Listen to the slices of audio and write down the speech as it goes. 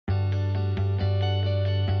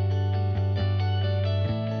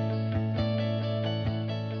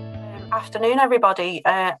afternoon, everybody.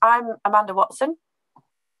 I'm Amanda Watson.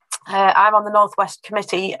 I'm on the Northwest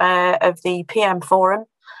Committee of the PM Forum.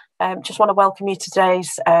 Just want to welcome you to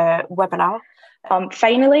today's webinar.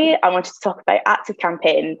 Finally, I wanted to talk about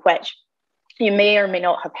ActiveCampaign, which you may or may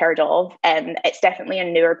not have heard of. It's definitely a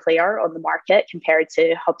newer player on the market compared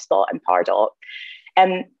to HubSpot and Pardot.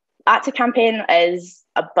 ActiveCampaign is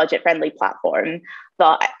a budget-friendly platform,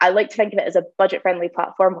 but I like to think of it as a budget-friendly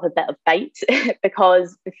platform with a bit of bite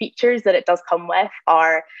because the features that it does come with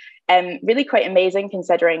are really quite amazing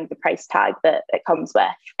considering the price tag that it comes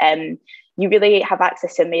with. You really have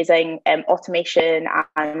access to amazing automation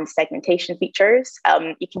and segmentation features.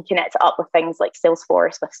 You can connect it up with things like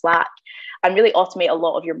Salesforce, with Slack, and really automate a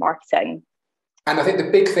lot of your marketing. And I think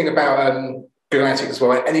the big thing about Google Analytics as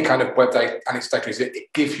well, any kind of web data analytics data, is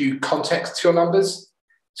it gives you context to your numbers.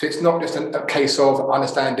 So it's not just a case of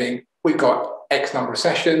understanding we've got X number of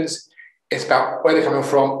sessions. It's about where they're coming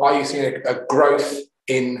from. Are you seeing a growth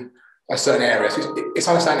in a certain area? So it's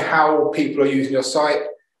understanding how people are using your site,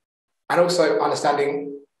 and also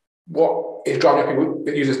understanding what is driving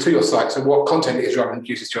people, users to your site. So what content is driving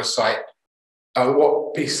users to your site?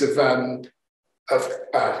 What piece of data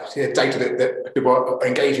that people are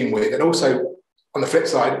engaging with, and also on the flip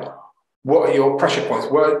side, what are your pressure points?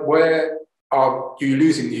 Where are you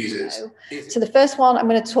losing users? So the first one I'm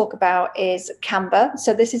going to talk about is Canva.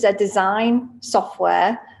 So this is a design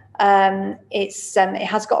software. It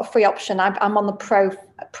has got a free option. I'm on the pro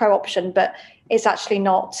option, but it's actually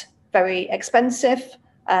not very expensive.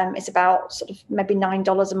 It's about sort of maybe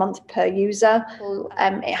 $9 a month per user.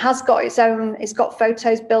 It has got it's got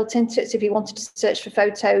photos built into it. So if you wanted to search for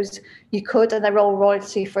photos, you could, and they're all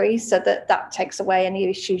royalty free. So that takes away any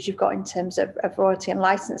issues you've got in terms of royalty and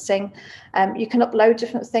licensing. You can upload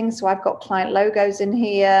different things. So I've got client logos in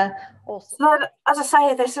here. So as I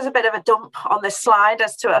say, this is a bit of a dump on this slide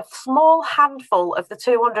as to a small handful of the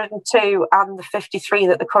 202 and the 53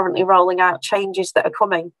 that they're currently rolling out changes that are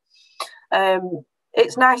coming.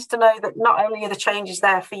 It's nice to know that not only are the changes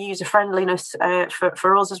there for user friendliness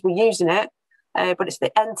for us as we're using it, but it's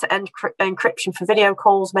the end-to-end encryption for video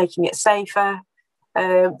calls, making it safer.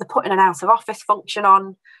 They're putting an out of office function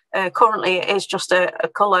on. Currently, it is just a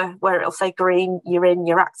colour where it'll say green, you're in,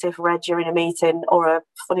 you're active, red, you're in a meeting, or a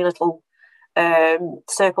funny little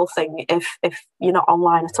circle thing if you're not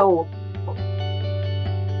online at all.